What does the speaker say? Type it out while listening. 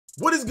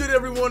What is good,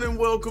 everyone, and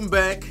welcome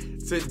back.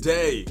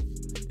 Today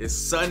is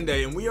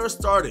Sunday and we are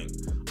starting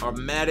our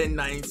Madden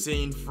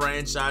 19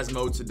 franchise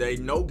mode today.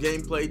 No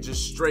gameplay,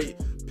 just straight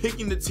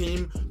picking the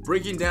team,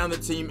 breaking down the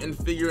team, and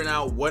figuring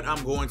out what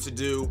I'm going to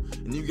do.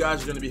 And you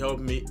guys are going to be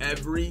helping me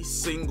every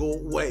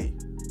single way.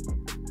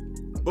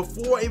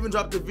 Before I even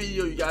dropped the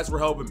video, you guys were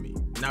helping me.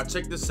 Now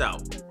check this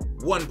out.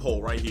 One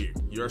poll right here.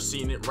 You're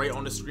seeing it right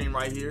on the screen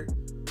right here.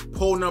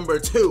 Poll number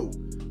 2.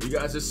 You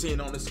guys are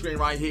seeing on the screen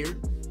right here.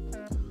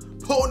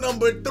 Poll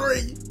number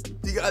 3.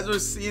 You guys are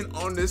seeing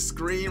on the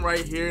screen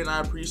right here, and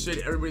I appreciate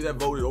everybody that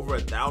voted. Over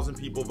 1,000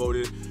 people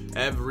voted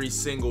every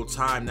single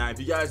time. Now, if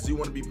you guys do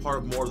want to be part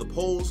of more of the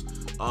polls,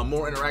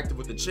 more interactive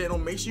with the channel,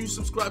 make sure you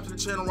subscribe to the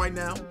channel right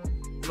now. You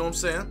know what I'm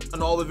saying?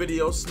 On all the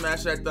videos,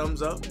 smash that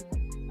thumbs up.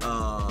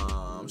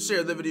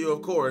 Share the video,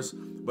 of course,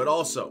 but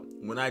also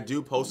when I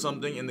do post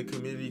something in the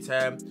community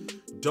tab,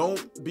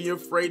 don't be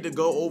afraid to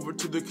go over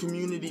to the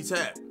community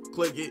tab.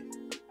 Click it.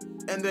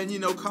 And then, you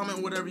know,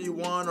 comment whatever you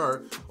want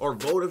or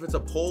vote if it's a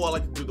poll. I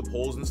like to do the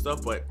polls and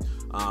stuff, but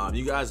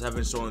you guys have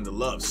been showing the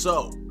love.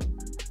 So,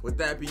 with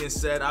that being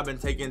said, I've been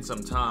taking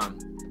some time.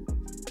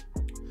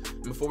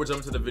 And before we jump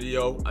into the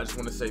video, I just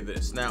want to say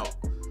this. Now,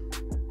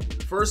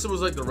 first it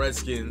was like the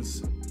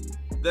Redskins.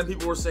 Then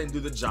people were saying do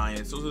the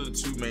Giants. Those are the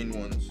two main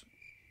ones.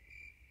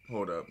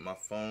 Hold up, my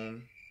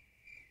phone.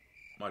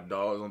 My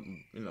dog,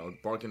 you know,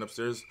 barking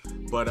upstairs.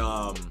 But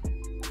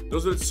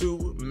those are the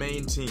two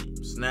main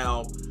teams.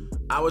 Now,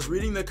 I was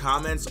reading the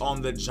comments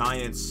on the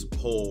Giants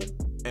poll,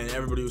 and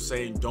everybody was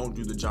saying don't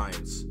do the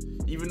Giants.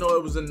 Even though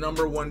it was the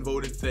 #1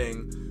 voted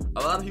thing,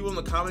 a lot of people in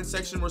the comment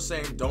section were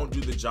saying don't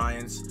do the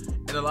Giants,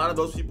 and a lot of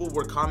those people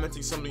were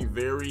commenting something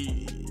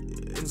very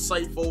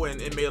insightful,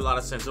 and it made a lot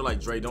of sense. They're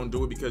like, Dre, don't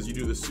do it because you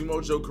do the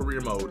Sumo Joe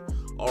career mode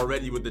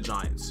already with the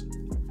Giants.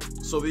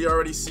 So they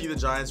already see the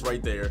Giants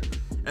right there.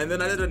 And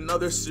then I did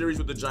another series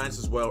with the Giants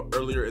as well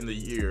earlier in the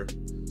year.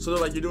 So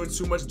they're like, you're doing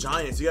too much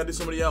Giants. You gotta do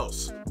somebody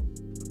else.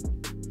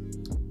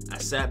 I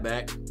sat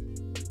back.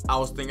 I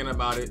was thinking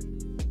about it.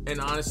 And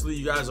honestly,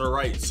 you guys are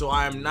right. So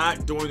I am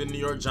not doing the New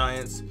York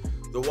Giants.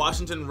 The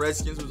Washington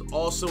Redskins was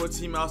also a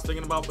team I was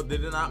thinking about, but they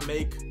did not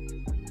make,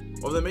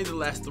 well, they made the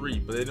last 3,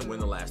 but they didn't win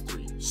the last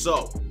 3.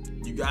 So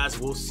you guys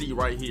will see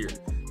right here.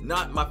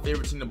 Not my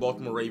favorite team, the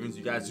Baltimore Ravens.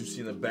 You guys do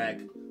see in the back.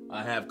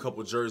 I have a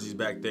couple jerseys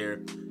back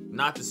there.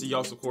 Not the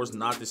Seahawks, of course,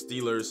 not the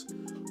Steelers,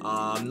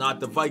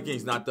 not the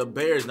Vikings, not the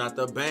Bears, not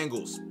the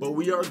Bengals. But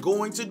we are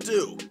going to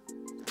do,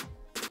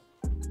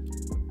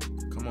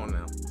 come on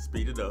now,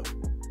 speed it up.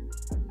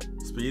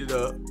 Speed it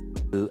up.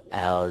 2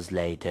 hours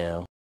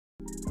later.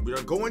 We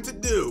are going to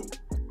do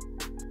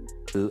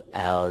 2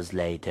 hours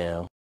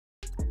later.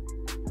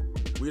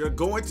 We are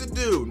going to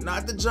do,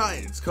 not the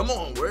Giants. Come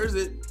on, where is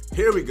it?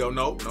 Here we go.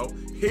 No.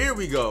 Here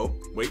we go.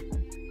 Wait,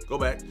 go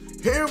back.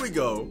 Here we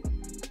go.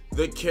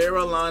 The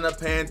Carolina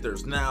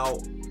Panthers. Now,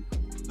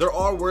 there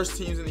are worse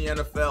teams in the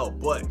NFL,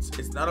 but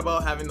it's not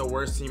about having the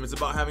worst team. It's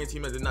about having a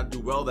team that did not do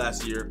well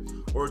last year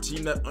or a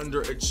team that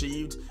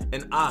underachieved.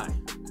 And I,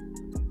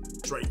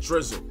 Dre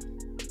Drizzle,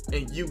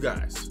 and you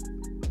guys,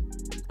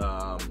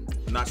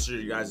 not sure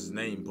your guys'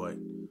 name, but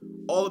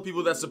all the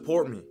people that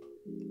support me,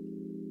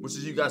 which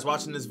is you guys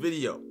watching this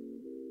video,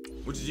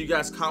 which is you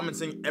guys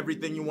commenting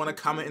everything you want to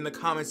comment in the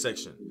comment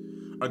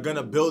section, are going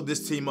to build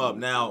this team up.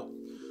 Now,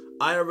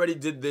 I already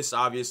did this,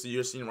 obviously,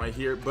 you're seeing right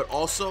here, but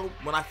also,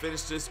 when I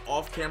finished this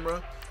off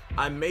camera,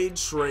 I made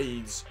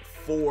trades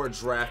for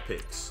draft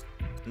picks.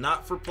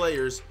 Not for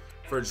players,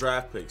 for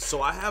draft picks.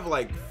 So I have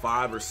like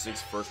 5 or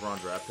 6 first-round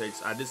draft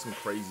picks. I did some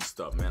crazy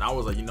stuff, man. I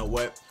was like, you know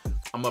what?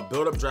 I'm going to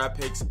build up draft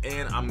picks,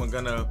 and I'm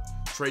going to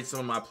trade some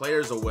of my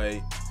players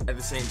away at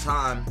the same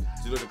time to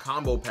do like a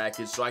combo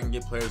package so I can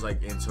get players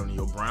like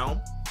Antonio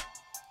Brown,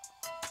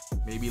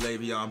 maybe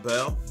Le'Veon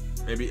Bell,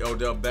 maybe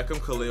Odell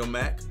Beckham, Khalil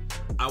Mack.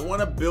 I want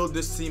to build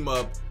this team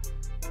up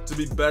to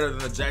be better than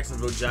the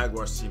Jacksonville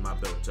Jaguars team I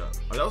built up.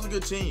 That was a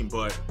good team,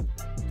 but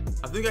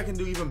I think I can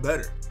do even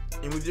better.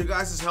 And with your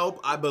guys' help,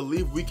 I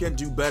believe we can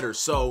do better.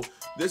 So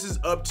this is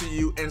up to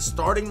you. And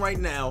starting right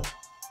now,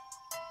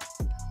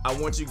 I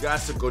want you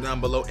guys to go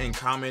down below and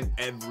comment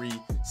every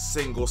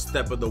single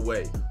step of the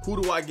way.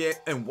 Who do I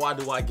get and why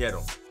do I get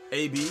them?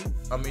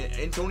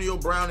 Antonio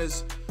Brown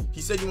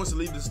he said he wants to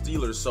leave the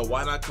Steelers, so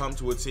why not come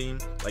to a team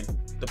like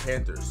the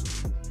Panthers?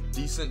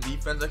 Decent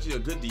defense, actually a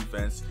good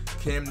defense.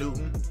 Cam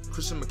Newton,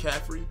 Christian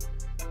McCaffrey.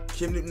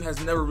 Cam Newton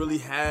has never really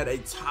had a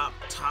top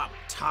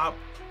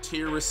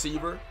tier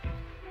receiver.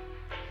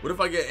 What if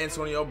I get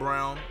Antonio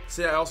Brown?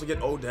 Say I also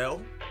get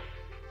Odell?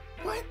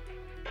 What?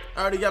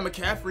 I already got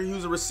McCaffrey,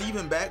 who's a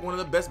receiving back, one of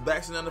the best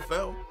backs in the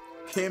NFL.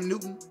 Cam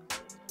Newton.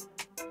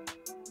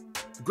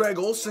 Greg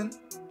Olsen.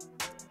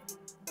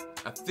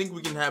 I think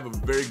we can have a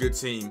very good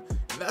team.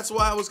 And that's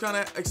why I was kind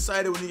of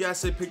excited when you guys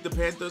said pick the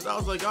Panthers. I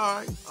was like, all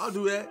right, I'll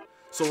do that.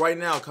 So right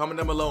now, comment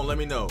down below and let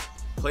me know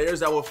players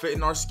that will fit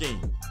in our scheme.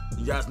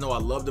 You guys know I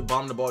love to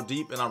bomb the ball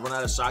deep, and I run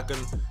out of shotgun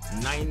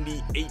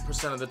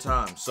 98% of the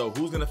time. So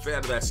who's going to fit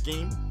out of that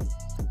scheme?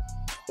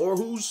 or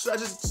who should I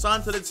just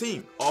sign to the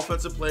team?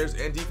 Offensive players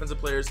and defensive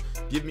players,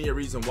 give me a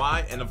reason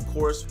why. And of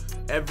course,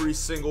 every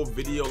single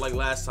video like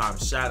last time,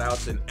 shout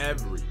outs in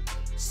every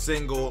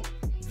single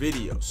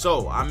video.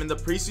 So I'm in the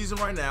preseason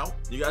right now.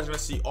 You guys are gonna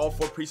see all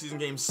 4 preseason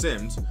games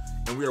simmed,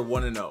 and we are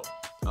 1-0.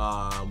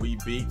 We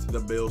beat the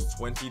Bills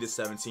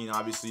 20-17.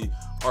 Obviously,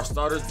 our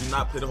starters do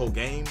not play the whole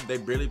game. They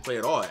barely play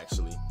at all,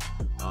 actually.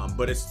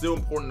 But it's still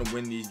important to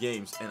win these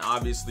games and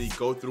obviously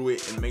go through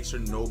it and make sure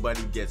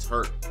nobody gets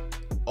hurt.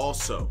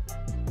 Also,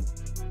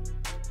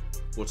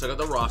 we'll check out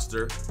the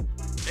roster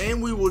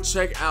and we will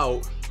check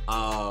out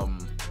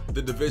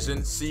the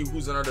division, see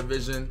who's in our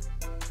division,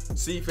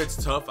 see if it's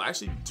tough. I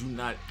actually do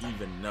not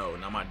even know.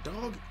 Now, my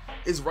dog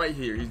is right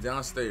here. He's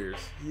downstairs.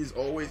 He's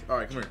always... All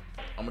right, come here.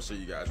 I'm going to show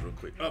you guys real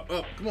quick. Up.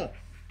 Come on.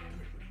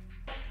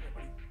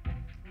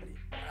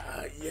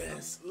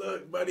 Yes.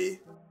 Look,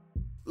 buddy.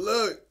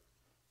 Look.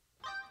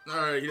 All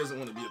right, he doesn't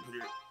want to be up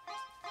here.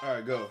 All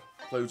right, go.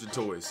 Play with your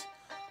toys.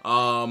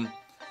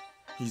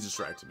 He's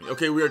distracting me.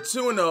 Okay, we are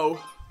 2-0.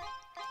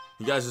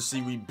 You guys will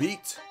see we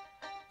beat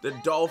the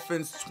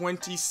Dolphins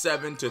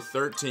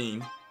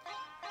 27-13.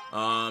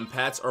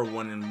 Pats are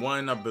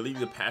 1-1. I believe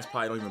the Pats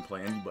probably don't even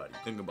play anybody.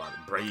 Think about it.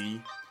 Brady,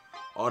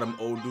 all them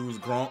old dudes,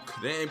 Gronk,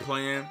 they ain't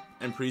playing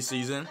in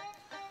preseason.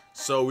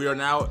 So we are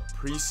now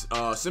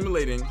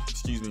simulating,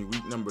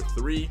 week number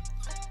 3.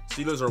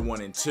 Steelers are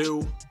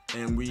 1-2,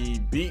 and we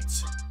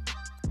beat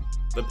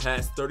the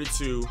Pats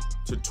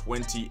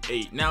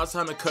 32-28. Now it's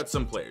time to cut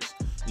some players.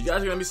 You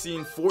guys are gonna be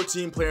seeing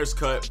 14 players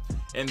cut,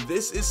 and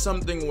this is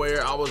something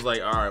where I was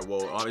like, all right,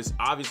 well,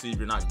 obviously if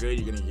you're not good,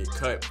 you're gonna get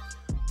cut.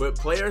 But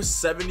players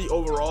 70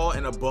 overall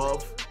and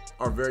above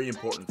are very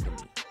important for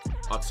me.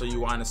 I'll tell you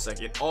why in a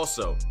second.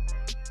 Also,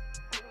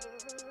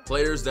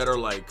 players that are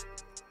like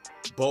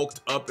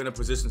bulked up in a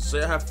position.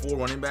 Say I have 4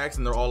 running backs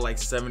and they're all like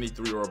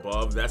 73 or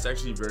above. That's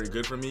actually very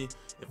good for me.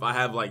 If I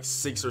have like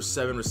 6 or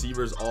 7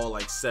 receivers all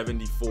like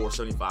 74,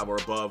 75 or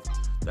above,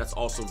 that's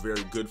also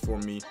very good for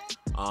me.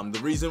 The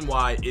reason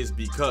why is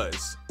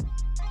because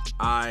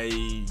I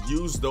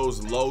use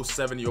those low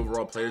 70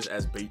 overall players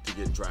as bait to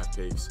get draft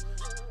picks.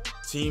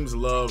 Teams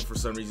love, for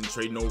some reason,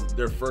 trading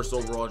their first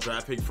overall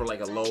draft pick for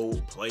like a low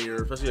player,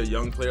 especially a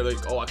young player.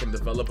 Like, oh, I can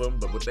develop them.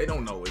 But what they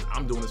don't know is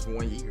I'm doing this for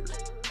 1 year.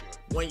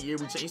 1 year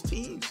we change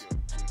teams.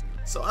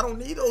 So I don't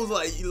need those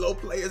like low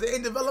players. They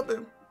ain't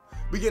developing.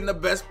 We getting the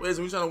best players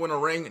and we trying to win a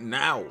ring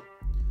now.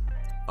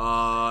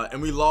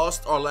 And we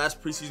lost our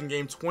last preseason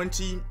game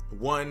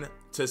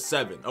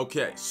 21-7.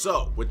 Okay,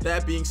 so with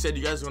that being said,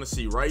 you guys are gonna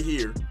see right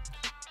here,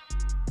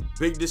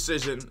 big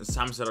decision. It's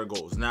time to set our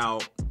goals.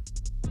 Now,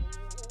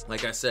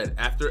 like I said,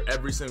 after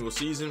every single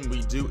season,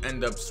 we do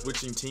end up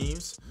switching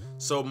teams.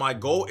 So my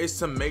goal is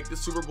to make the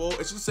Super Bowl.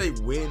 It should say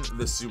win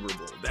the Super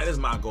Bowl. That is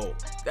my goal.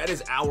 That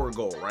is our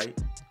goal, right?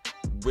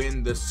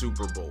 Win the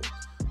Super Bowl.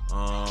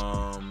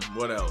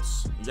 What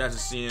else? You guys are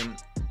seeing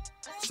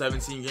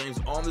 17 games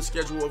on the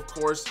schedule, of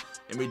course,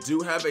 and we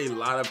do have a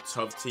lot of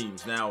tough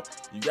teams. Now,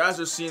 you guys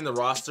are seeing the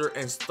roster,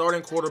 and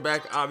starting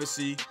quarterback,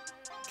 obviously,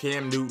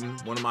 Cam Newton,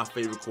 one of my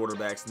favorite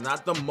quarterbacks.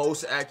 Not the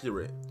most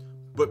accurate,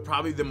 but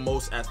probably the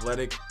most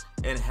athletic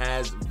and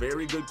has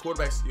very good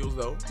quarterback skills,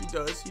 though. He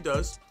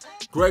does.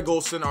 Greg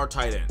Olsen, our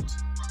tight end.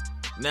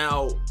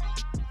 Now,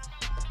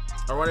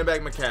 our running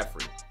back,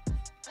 McCaffrey.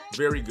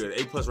 Very good,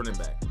 A+ running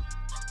back.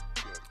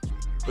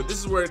 But this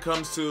is where it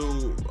comes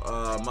to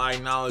my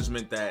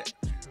acknowledgement that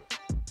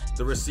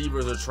the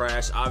receivers are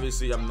trash.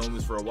 Obviously, I've known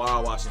this for a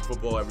while, watching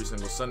football every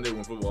single Sunday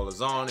when football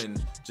is on,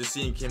 and just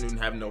seeing Cam Newton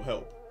have no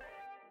help.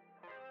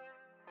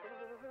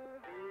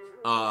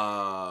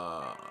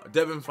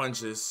 Devin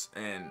Funchess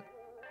and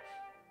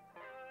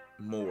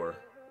Moore.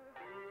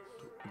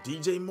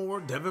 DJ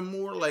Moore, Devin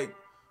Moore, like,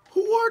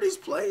 who are these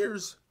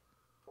players?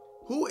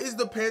 Who are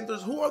the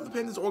Panthers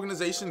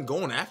organization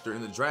going after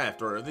in the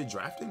draft? Or are they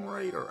drafting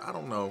right? Or I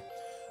don't know.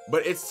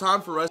 But it's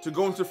time for us to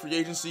go into free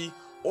agency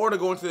or to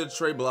go into the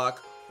trade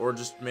block or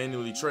just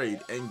manually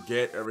trade and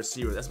get a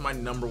receiver. That's my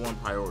 #1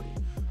 priority.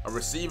 A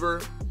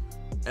receiver,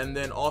 and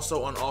then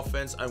also on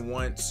offense, I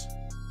want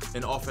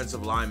an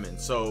offensive lineman.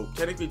 So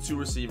technically 2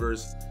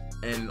 receivers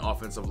and an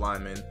offensive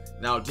lineman.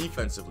 Now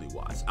defensively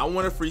wise, I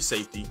want a free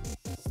safety.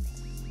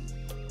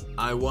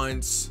 I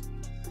want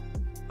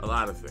a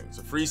lot of things.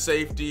 A free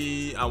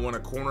safety, I want a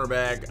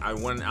cornerback, I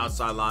want an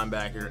outside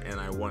linebacker, and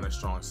I want a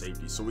strong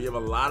safety. So we have a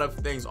lot of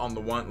things on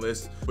the want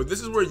list, but this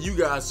is where you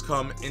guys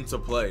come into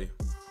play.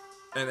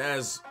 And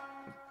as,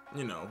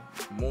 you know,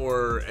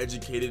 more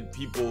educated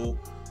people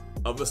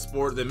of the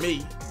sport than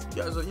me,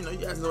 you guys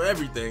know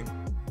everything.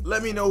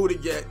 Let me know who to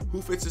get,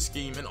 who fits the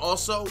scheme, and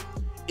also,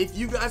 if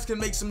you guys can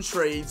make some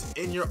trades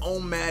in your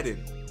own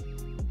Madden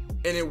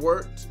and it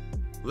worked,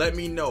 let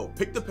me know.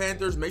 Pick the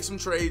Panthers, make some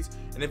trades,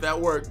 and if that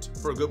worked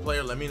for a good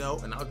player, let me know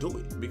and I'll do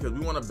it, because we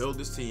want to build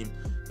this team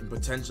and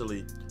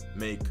potentially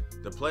make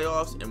the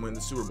playoffs and win the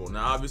Super Bowl.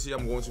 Now, obviously,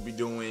 I'm going to be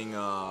doing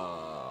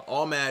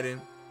all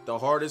Madden, the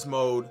hardest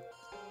mode.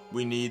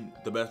 We need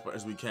the best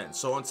players we can.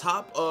 So on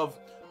top of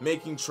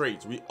making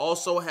trades, we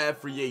also have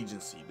free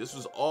agency. This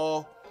was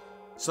all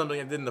something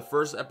I did in the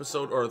first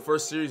episode or the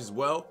first series as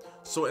well.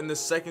 So in the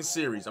second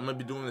series, I'm going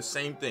to be doing the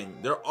same thing.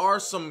 There are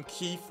some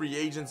key free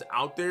agents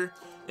out there,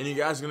 and you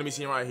guys are going to be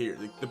seeing right here.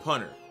 The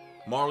punter,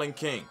 Marlon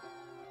King.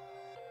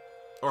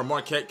 Or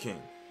Marquette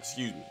King.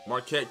 Excuse me.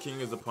 Marquette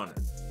King is the punter.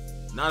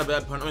 Not a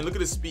bad punter. I mean, look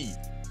at his speed.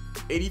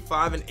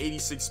 85 and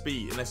 86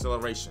 speed and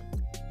acceleration.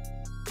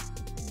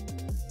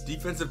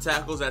 Defensive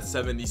tackles at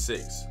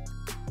 76.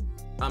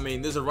 I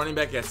mean, there's a running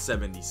back at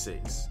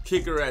 76.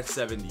 Kicker at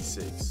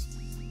 76.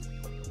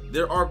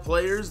 There are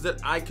players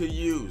that I could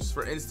use.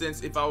 For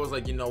instance, if I was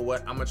like, you know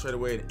what, I'm going to trade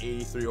away an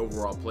 83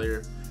 overall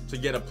player to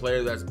get a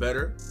player that's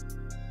better,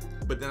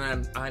 but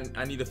then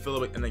I need to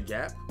fill in a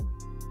gap,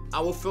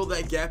 I will fill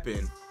that gap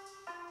in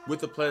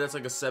with a player that's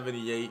like a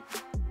 78,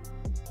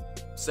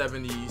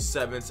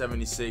 77,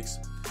 76,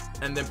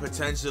 and then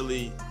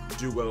potentially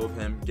do well with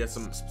him, get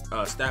some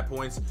stat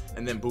points,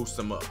 and then boost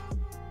him up.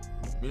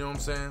 You know what I'm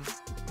saying?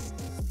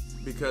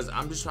 Because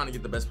I'm just trying to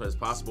get the best players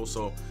possible.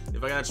 So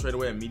if I gotta trade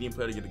away a medium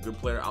player to get a good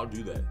player, I'll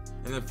do that,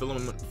 and then fill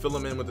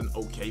him in with an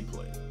okay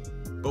player.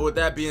 But with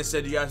that being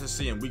said, you guys are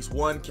seeing weeks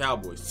 1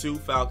 Cowboys, 2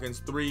 Falcons,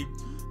 3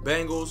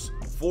 Bengals,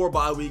 4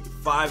 bye week,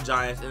 5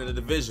 Giants in the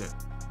division.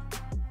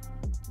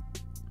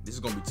 This is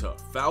gonna be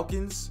tough.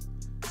 Falcons,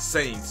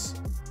 Saints,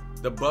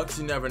 the Bucks,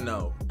 you never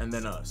know, and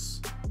then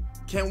us.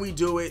 Can we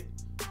do it?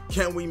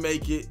 Can we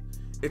make it?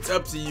 It's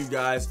up to you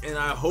guys, and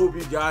I hope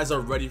you guys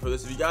are ready for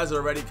this. If you guys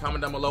are ready,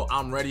 comment down below,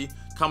 I'm ready.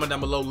 Comment down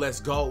below, let's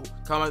go.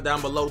 Comment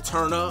down below,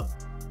 turn up.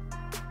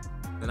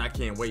 And I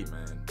can't wait,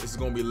 man. This is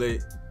gonna be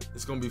lit.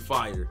 It's gonna be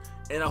fire.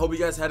 And I hope you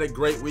guys had a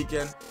great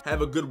weekend.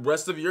 Have a good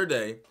rest of your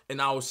day, and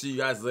I will see you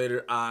guys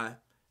later. I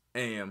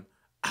am